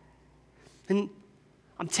that. And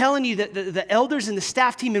I'm telling you that the elders and the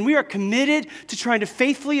staff team, and we are committed to trying to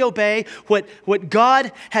faithfully obey what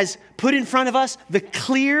God has put in front of us, the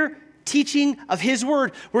clear teaching of his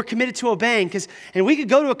word, we're committed to obeying. And we could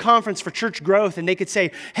go to a conference for church growth and they could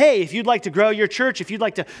say, hey, if you'd like to grow your church, if you'd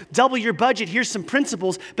like to double your budget, here's some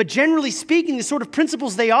principles. But generally speaking, the sort of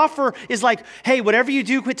principles they offer is like, hey, whatever you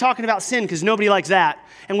do, quit talking about sin because nobody likes that.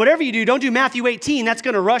 And whatever you do, don't do Matthew 18. That's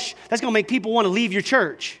going to make people want to leave your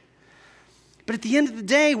church. But at the end of the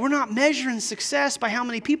day, we're not measuring success by how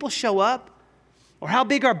many people show up or how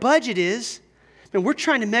big our budget is. And we're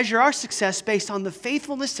trying to measure our success based on the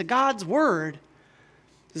faithfulness to God's word.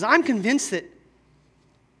 Because I'm convinced that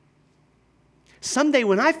someday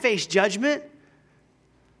when I face judgment,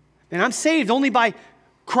 and I'm saved only by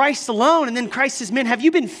Christ alone, and then Christ says, man, have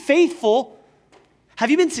you been faithful?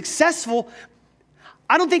 Have you been successful?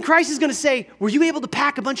 I don't think Christ is going to say, were you able to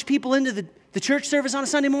pack a bunch of people into the church service on a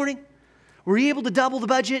Sunday morning? Were you able to double the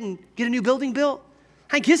budget and get a new building built?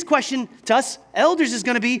 I think his question to us elders is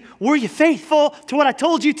going to be, were you faithful to what I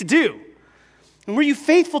told you to do? And were you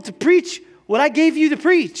faithful to preach what I gave you to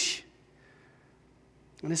preach?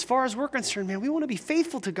 And as far as we're concerned, man, we want to be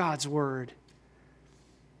faithful to God's word.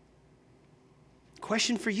 The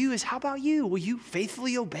question for you is, how about you? Will you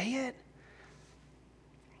faithfully obey it?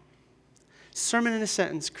 Sermon in a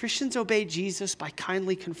sentence. Christians obey Jesus by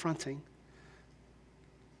kindly confronting.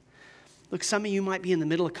 Look, some of you might be in the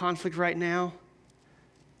middle of conflict right now.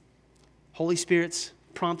 Holy Spirit's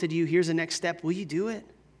prompted you. Here's the next step. Will you do it?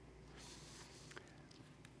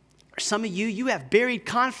 Or some of you have buried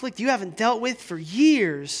conflict you haven't dealt with for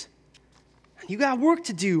years. And you got work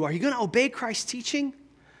to do. Are you going to obey Christ's teaching?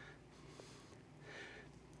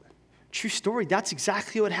 True story. That's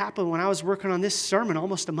exactly what happened when I was working on this sermon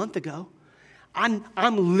almost a month ago. I'm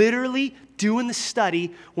literally doing the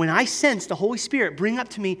study when I sensed the Holy Spirit bring up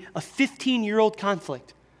to me a 15-year-old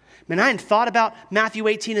conflict. Man, I hadn't thought about Matthew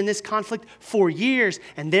 18 and this conflict for years.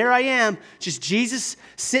 And there I am, just Jesus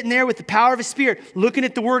sitting there with the power of his Spirit, looking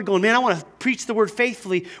at the word going, man, I want to preach the word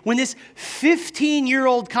faithfully. When this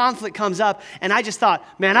 15-year-old conflict comes up, and I just thought,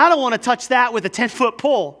 man, I don't want to touch that with a 10-foot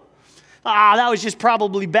pole. That was just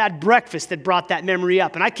probably bad breakfast that brought that memory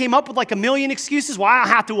up. And I came up with like a million excuses why I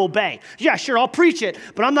have to obey. Yeah, sure, I'll preach it,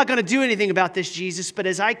 but I'm not going to do anything about this, Jesus. But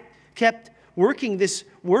as I kept working this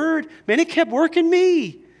word, man, it kept working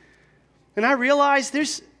me. And I realized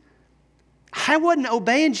I wasn't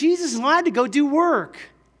obeying Jesus, and I had to go do work.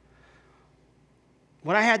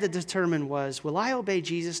 What I had to determine was, will I obey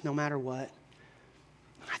Jesus no matter what?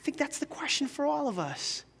 I think that's the question for all of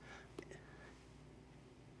us.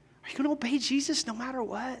 Are you going to obey Jesus no matter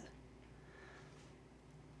what?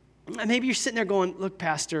 And maybe you're sitting there going, look,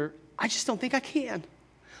 Pastor, I just don't think I can.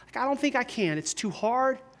 I don't think I can. It's too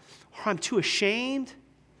hard, or I'm too ashamed,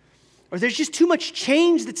 or there's just too much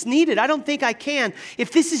change that's needed. I don't think I can.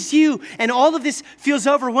 If this is you and all of this feels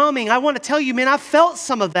overwhelming, I want to tell you, man, I've felt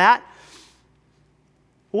some of that.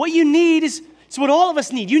 What you need is what all of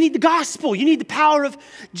us need. You need the gospel. You need the power of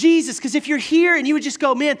Jesus. Because if you're here and you would just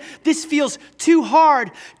go, man, this feels too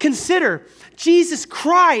hard, consider Jesus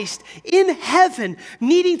Christ in heaven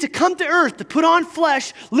needing to come to earth to put on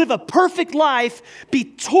flesh, live a perfect life, be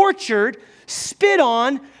tortured, spit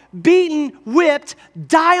on, beaten, whipped,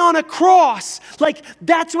 die on a cross. Like,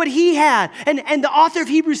 that's what he had. And the author of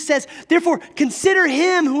Hebrews says, therefore, consider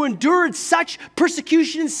him who endured such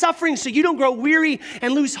persecution and suffering so you don't grow weary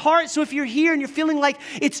and lose heart. So if you're here and you're feeling like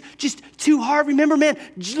it's just too hard, remember, man,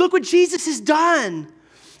 look what Jesus has done.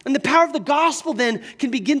 And the power of the gospel then can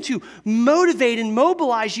begin to motivate and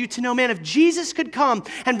mobilize you to know, man, if Jesus could come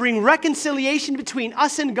and bring reconciliation between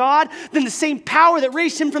us and God, then the same power that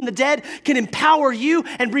raised him from the dead can empower you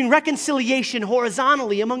and bring reconciliation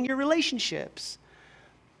horizontally among your relationships.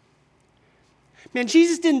 Man,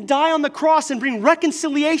 Jesus didn't die on the cross and bring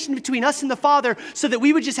reconciliation between us and the Father so that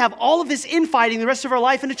we would just have all of this infighting the rest of our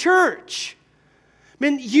life in a church.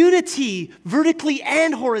 Man, unity vertically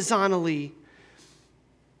and horizontally.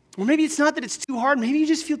 Or maybe it's not that it's too hard. Maybe you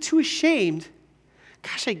just feel too ashamed.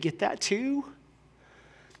 Gosh, I get that too.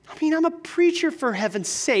 I mean, I'm a preacher for heaven's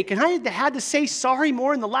sake, and I had to say sorry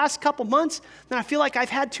more in the last couple months than I feel like I've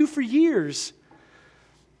had to for years.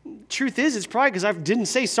 Truth is, it's probably because I didn't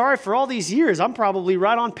say sorry for all these years. I'm probably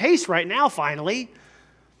right on pace right now, finally.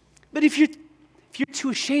 But if you're too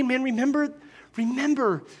ashamed, man,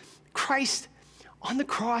 remember Christ on the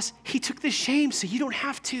cross, he took the shame so you don't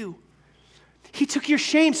have to. He took your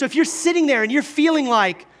shame. So if you're sitting there and you're feeling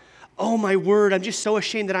like, oh my word, I'm just so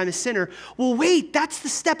ashamed that I'm a sinner. Well, wait, that's the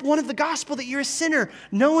step one of the gospel, that you're a sinner.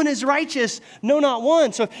 No one is righteous, no, not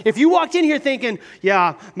one. So if you walked in here thinking,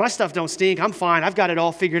 yeah, my stuff don't stink, I'm fine, I've got it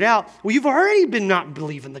all figured out. Well, you've already been not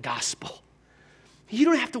believing the gospel. You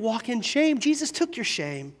don't have to walk in shame. Jesus took your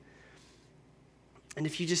shame. And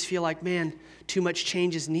if you just feel like, man, too much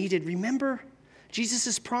change is needed, remember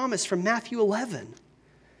Jesus' promise from Matthew 11.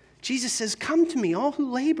 Jesus says, come to me, all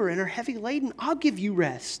who labor and are heavy laden, I'll give you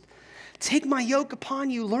rest. Take my yoke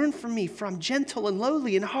upon you, learn from me, for I'm gentle and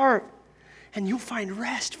lowly in heart, and you'll find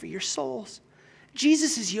rest for your souls.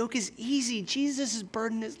 Jesus' yoke is easy. Jesus'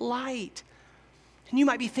 burden is light. And you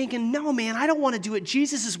might be thinking, no, man, I don't want to do it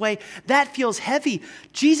Jesus' way. That feels heavy.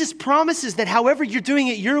 Jesus promises that however you're doing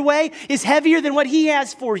it your way is heavier than what he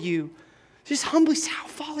has for you. Just humbly say, I'll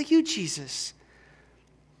follow you, Jesus.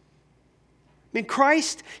 I mean,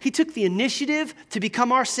 Christ, he took the initiative to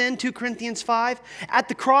become our sin, 2 Corinthians 5. At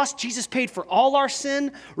the cross, Jesus paid for all our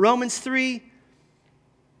sin, Romans 3.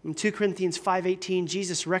 In 2 Corinthians 5:18,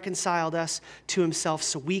 Jesus reconciled us to himself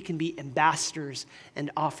so we can be ambassadors and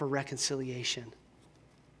offer reconciliation.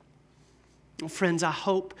 Well, friends, I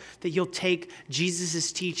hope that you'll take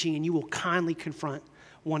Jesus' teaching and you will kindly confront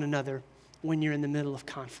one another when you're in the middle of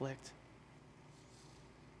conflict.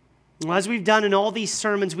 Well, as we've done in all these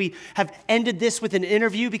sermons, we have ended this with an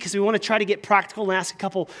interview because we want to try to get practical and ask a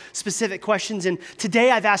couple specific questions. And today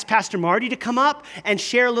I've asked Pastor Marty to come up and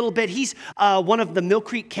share a little bit. He's one of the Mill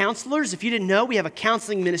Creek counselors. If you didn't know, we have a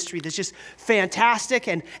counseling ministry that's just fantastic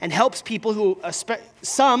and helps people who,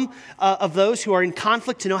 some of those who are in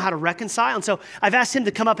conflict to know how to reconcile. And so I've asked him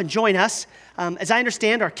to come up and join us. As I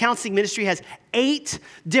understand, our counseling ministry has 8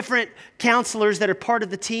 different counselors that are part of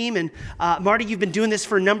the team. And Marty, you've been doing this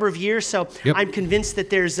for a number of years, so yep. I'm convinced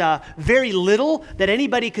that there's very little that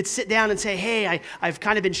anybody could sit down and say, hey, I've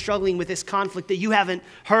kind of been struggling with this conflict that you haven't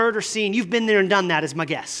heard or seen. You've been there and done that, is my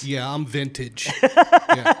guess. Yeah, I'm vintage.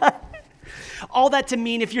 Yeah. All that to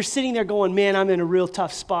mean, if you're sitting there going, man, I'm in a real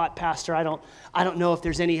tough spot, Pastor, I don't know if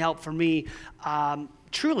there's any help for me.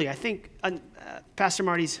 Truly, I think Pastor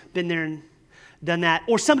Marty's been there and done that,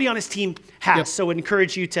 or somebody on his team has. Yep. So I would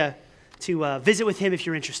encourage you to visit with him if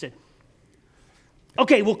you're interested.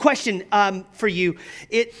 Okay, well, question for you.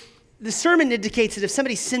 The sermon indicates that if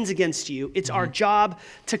somebody sins against you, it's our job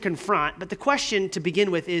to confront. But the question to begin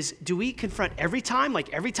with is, do we confront every time?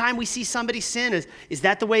 Like every time we see somebody sin, is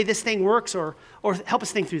that the way this thing works? Or help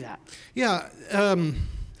us think through that. Yeah,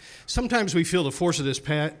 sometimes we feel the force of this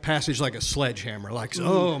passage like a sledgehammer, like,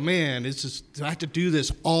 oh man, I have to do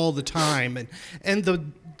this all the time. And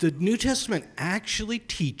the New Testament actually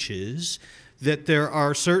teaches that there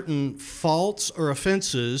are certain faults or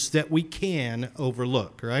offenses that we can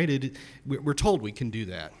overlook, right? We're told we can do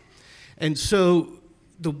that. And so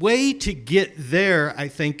the way to get there, I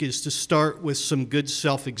think, is to start with some good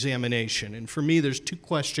self-examination. And for me, there's 2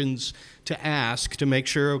 questions to ask to make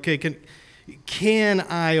sure, okay, can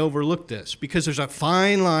I overlook this? Because there's a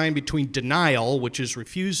fine line between denial, which is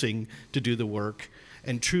refusing to do the work,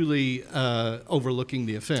 and truly overlooking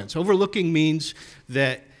the offense. Overlooking means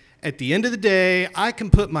that at the end of the day, I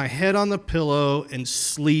can put my head on the pillow and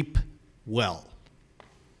sleep well.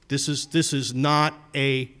 This is not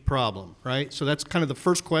a problem, right? So that's kind of the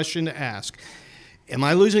first question to ask. Am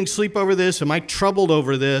I losing sleep over this? Am I troubled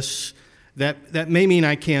over this? That may mean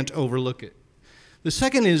I can't overlook it. The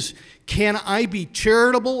second is, can I be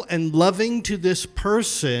charitable and loving to this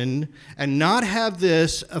person and not have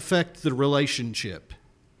this affect the relationship?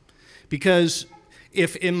 Because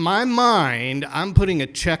if in my mind I'm putting a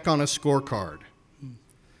check on a scorecard,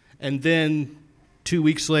 and then 2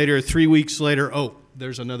 weeks later, 3 weeks later, oh,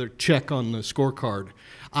 there's another check on the scorecard,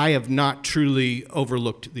 I have not truly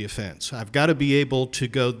overlooked the offense. I've got to be able to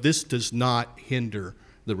go, this does not hinder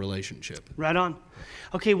the relationship. Right on.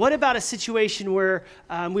 Okay, what about a situation where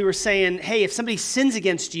we were saying, hey, if somebody sins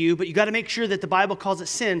against you, but you got to make sure that the Bible calls it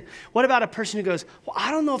sin. What about a person who goes, well,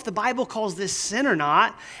 I don't know if the Bible calls this sin or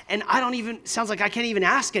not, and sounds like I can't even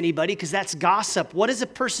ask anybody because that's gossip. What does a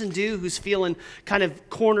person do who's feeling kind of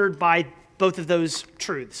cornered by both of those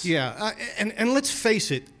truths? Yeah, and let's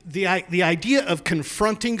face it, the idea of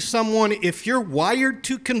confronting someone, if you're wired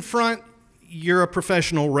to confront, you're a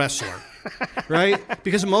professional wrestler. Right?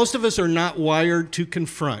 Because most of us are not wired to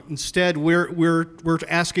confront. Instead, we're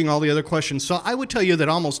asking all the other questions. So I would tell you that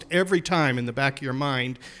almost every time in the back of your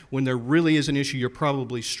mind, when there really is an issue, you're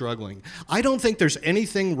probably struggling. I don't think there's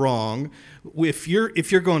anything wrong if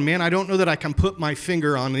you're going, man, I don't know that I can put my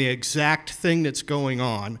finger on the exact thing that's going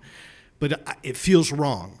on, but it feels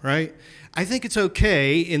wrong, right? I think it's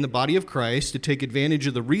okay in the body of Christ to take advantage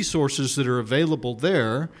of the resources that are available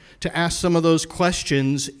there to ask some of those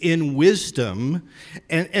questions in wisdom.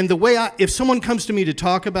 And the way if someone comes to me to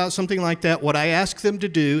talk about something like that, what I ask them to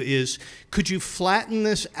do is, could you flatten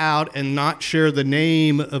this out and not share the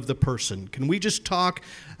name of the person? Can we just talk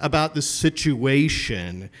about the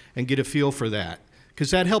situation and get a feel for that?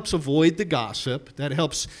 Because that helps avoid the gossip. That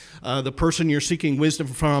helps the person you're seeking wisdom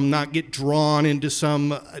from not get drawn into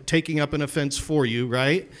some taking up an offense for you,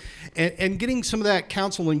 right? And getting some of that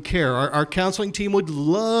counsel and care. Our counseling team would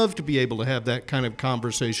love to be able to have that kind of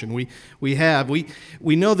conversation. We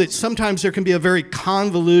know that sometimes there can be a very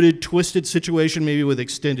convoluted, twisted situation, maybe with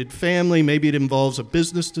extended family. Maybe it involves a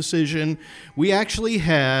business decision. We actually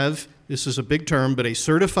have, this is a big term, but a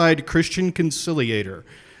certified Christian conciliator.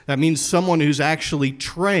 That means someone who's actually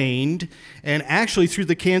trained and actually through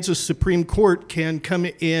the Kansas Supreme Court can come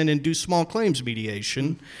in and do small claims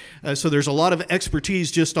mediation. So there's a lot of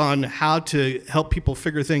expertise just on how to help people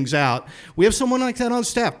figure things out. We have someone like that on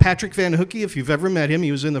staff. Patrick Van Hookey, if you've ever met him,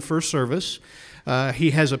 he was in the first service.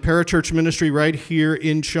 He has a parachurch ministry right here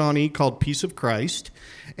in Shawnee called Peace of Christ.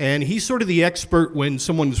 And he's sort of the expert when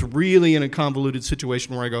someone's really in a convoluted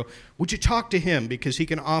situation where I go, would you talk to him? Because he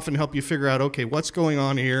can often help you figure out, okay, what's going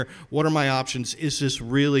on here? What are my options? Is this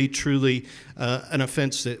really, truly an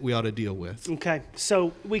offense that we ought to deal with? Okay,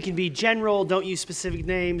 so we can be general, don't use specific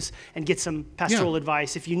names, and get some pastoral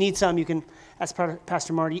advice. If you need some, you can ask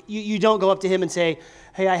Pastor Marty. You don't go up to him and say,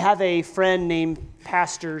 hey, I have a friend named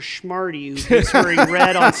Pastor Schmarty who's wearing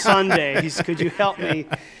red on Sundays. Could you help me?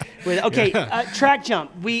 Track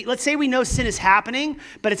jump. Let's say we know sin is happening,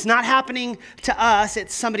 but it's not happening to us.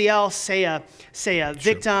 It's somebody else, say a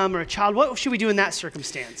victim or a child. What should we do in that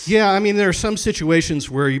circumstance? Yeah, I mean, there are some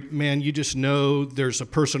situations where, you just know there's a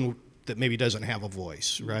person that maybe doesn't have a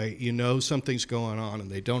voice, right? You know something's going on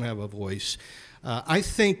and they don't have a voice. I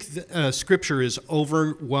think Scripture is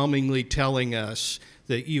overwhelmingly telling us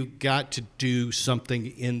that you've got to do something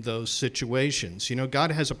in those situations.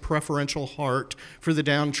 God has a preferential heart for the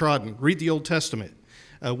downtrodden. Read the Old Testament.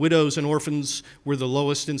 Widows and orphans were the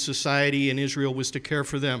lowest in society, and Israel was to care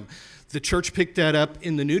for them. The church picked that up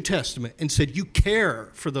in the New Testament and said, you care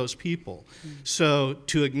for those people. So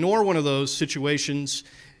to ignore one of those situations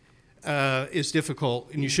is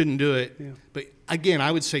difficult, and you shouldn't do it. Yeah. But again,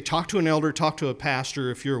 I would say talk to an elder, talk to a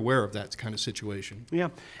pastor if you're aware of that kind of situation. Yeah.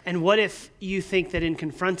 And what if you think that in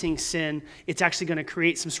confronting sin, it's actually going to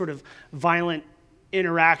create some sort of violent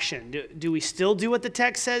interaction? Do we still do what the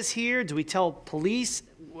text says here? Do we tell police?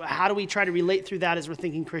 How do we try to relate through that as we're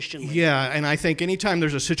thinking Christianly? Yeah, and I think anytime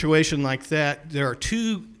there's a situation like that, there are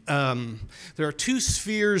two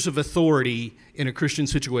spheres of authority in a Christian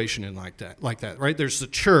situation like that, right? There's the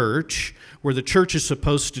church, where the church is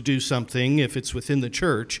supposed to do something if it's within the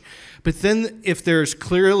church. But then if there's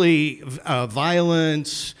clearly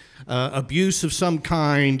violence, abuse of some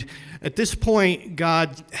kind, at this point,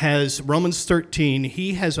 God has, Romans 13,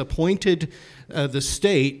 he has appointed the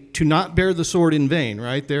state to not bear the sword in vain,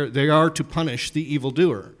 right? They are to punish the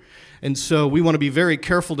evildoer. And so we want to be very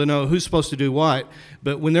careful to know who's supposed to do what.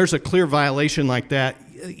 But when there's a clear violation like that,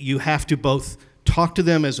 you have to both talk to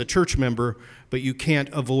them as a church member, but you can't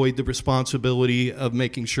avoid the responsibility of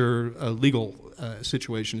making sure a legal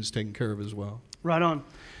situation is taken care of as well. Right on.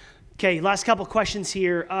 Okay, last couple questions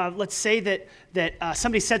here. Let's say that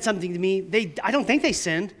somebody said something to me. I don't think they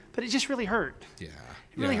sinned, but it just really hurt. Yeah.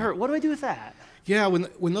 It really hurt. What do I do with that? Yeah,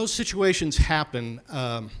 when those situations happen,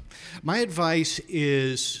 my advice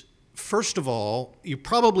is, first of all, you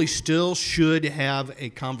probably still should have a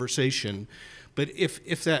conversation. But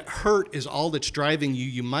if that hurt is all that's driving you,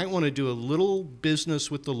 you might want to do a little business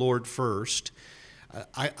with the Lord first.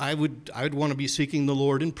 I would want to be seeking the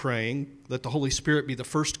Lord and praying. Let the Holy Spirit be the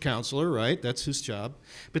first counselor, right? That's his job.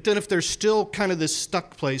 But then if there's still kind of this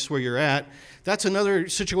stuck place where you're at, that's another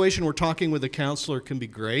situation where talking with a counselor can be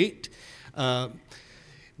great.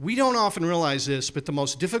 We don't often realize this, but the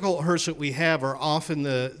most difficult hurts that we have are often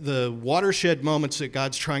the watershed moments that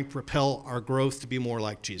God's trying to propel our growth to be more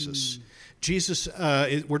like Jesus. Jesus,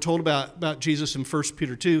 we're told about Jesus in 1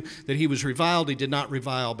 Peter 2 that he was reviled, he did not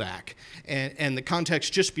revile back. And the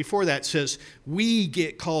context just before that says, we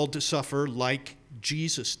get called to suffer like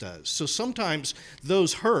Jesus does. So sometimes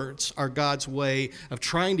those hurts are God's way of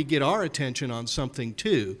trying to get our attention on something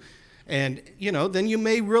too. And, then you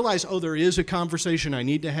may realize, there is a conversation I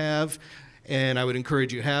need to have, and I would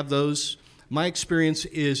encourage you to have those. My experience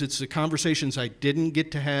is it's the conversations I didn't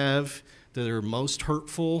get to have that are most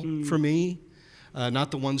hurtful for me,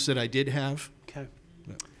 not the ones that I did have. Okay.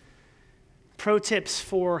 Yeah. Pro tips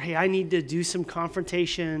for, hey, I need to do some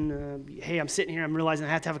confrontation. Hey, I'm sitting here, I'm realizing I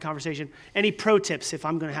have to have a conversation. Any pro tips if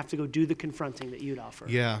I'm going to have to go do the confronting that you'd offer?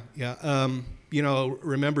 Yeah.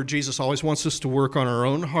 Remember, Jesus always wants us to work on our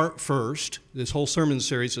own heart first. This whole sermon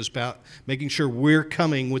series is about making sure we're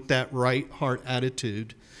coming with that right heart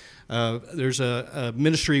attitude. There's a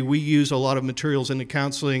ministry, we use a lot of materials in the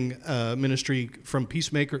counseling ministry from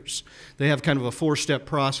Peacemakers. They have kind of a 4-step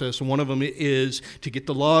process, and one of them is to get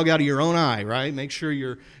the log out of your own eye, right? Make sure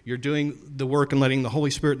you're doing the work and letting the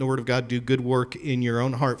Holy Spirit and the Word of God do good work in your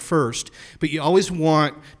own heart first. But you always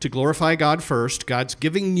want to glorify God first. God's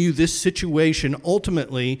giving you this situation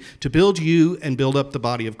ultimately to build you and build up the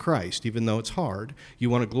body of Christ, even though it's hard. You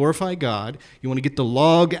want to glorify God. You want to get the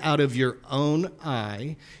log out of your own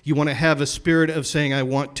eye. You want to have a spirit of saying, I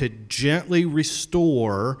want to gently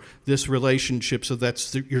restore this relationship, so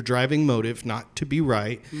that's your driving motive, not to be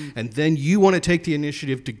right. And then you want to take the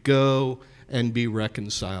initiative to go and be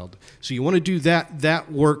reconciled. So you want to do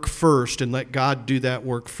that work first and let God do that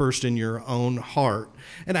work first in your own heart.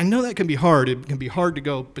 And I know that can be hard. It can be hard to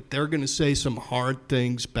go, but they're going to say some hard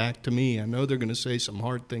things back to me. I know they're going to say some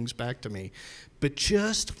hard things back to me. But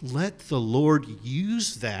just let the Lord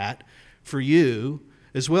use that for you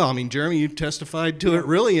as well. I mean, Jeremy, you testified to it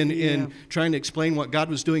really in trying to explain what God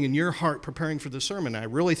was doing in your heart preparing for the sermon. I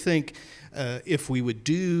really think if we would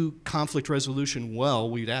do conflict resolution well,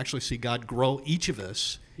 we'd actually see God grow each of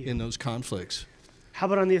us in those conflicts. How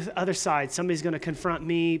about on the other side? Somebody's going to confront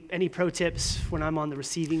me. Any pro tips when I'm on the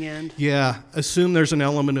receiving end? Yeah, assume there's an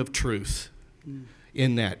element of truth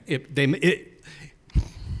in that.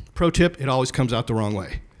 Pro tip, it always comes out the wrong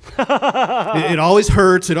way. It always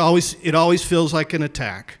hurts. It always feels like an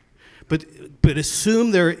attack. But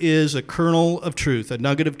assume there is a kernel of truth, a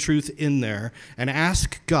nugget of truth in there, and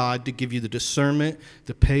ask God to give you the discernment,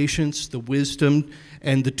 the patience, the wisdom,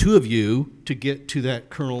 and the two of you to get to that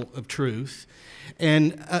kernel of truth.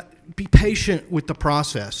 And be patient with the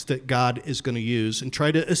process that God is going to use and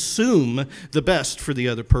try to assume the best for the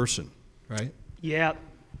other person, right? Yeah.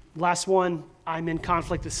 Last one. I'm in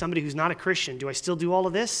conflict with somebody who's not a Christian. Do I still do all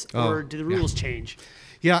of this, or do the rules change?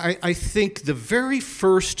 Yeah, I think the very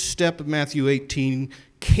first step of Matthew 18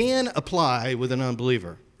 can apply with an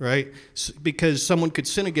unbeliever, right? Because someone could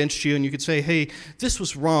sin against you, and you could say, hey, this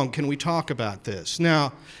was wrong. Can we talk about this?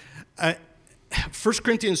 Now, 1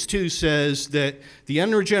 Corinthians 2 says that the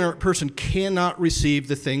unregenerate person cannot receive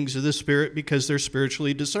the things of the Spirit because they're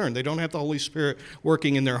spiritually discerned. They don't have the Holy Spirit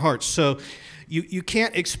working in their hearts. So you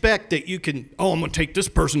can't expect that you can, I'm going to take this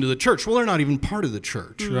person to the church. Well, they're not even part of the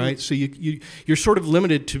church, right? So you're sort of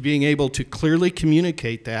limited to being able to clearly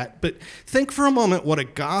communicate that. But think for a moment what a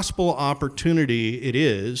gospel opportunity it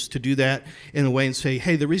is to do that in a way and say,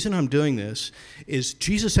 hey, the reason I'm doing this is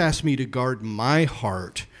Jesus asked me to guard my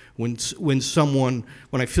heart when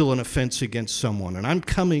I feel an offense against someone, and I'm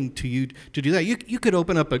coming to you to do that. You could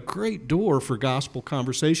open up a great door for gospel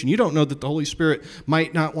conversation. You don't know that the Holy Spirit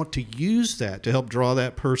might not want to use that to help draw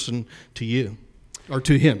that person to you or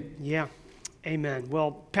to him. Yeah. Amen.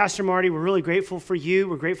 Well, Pastor Marty, we're really grateful for you.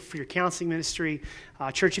 We're grateful for your counseling ministry.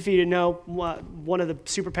 Church, if you didn't know, one of the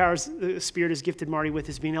superpowers the Spirit has gifted Marty with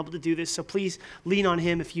is being able to do this. So please lean on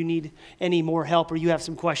him if you need any more help or you have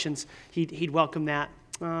some questions. He'd welcome that.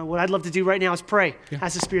 What I'd love to do right now is pray.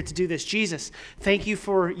 Ask the Spirit to do this. Jesus, thank you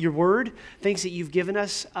for your word. Thanks that you've given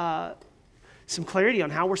us some clarity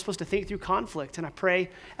on how we're supposed to think through conflict. And I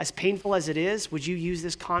pray, as painful as it is, would you use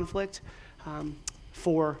this conflict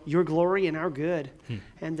for your glory and our good?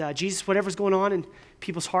 And Jesus, whatever's going on in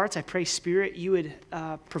people's hearts, I pray, Spirit, you would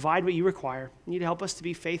provide what you require. You need to help us to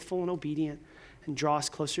be faithful and obedient and draw us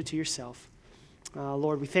closer to yourself.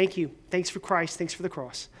 Lord, we thank you. Thanks for Christ. Thanks for the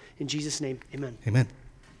cross. In Jesus' name, amen. Amen.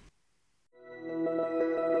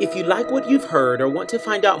 If you like what you've heard or want to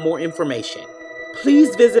find out more information,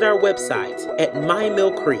 please visit our website at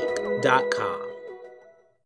mymillcreek.com.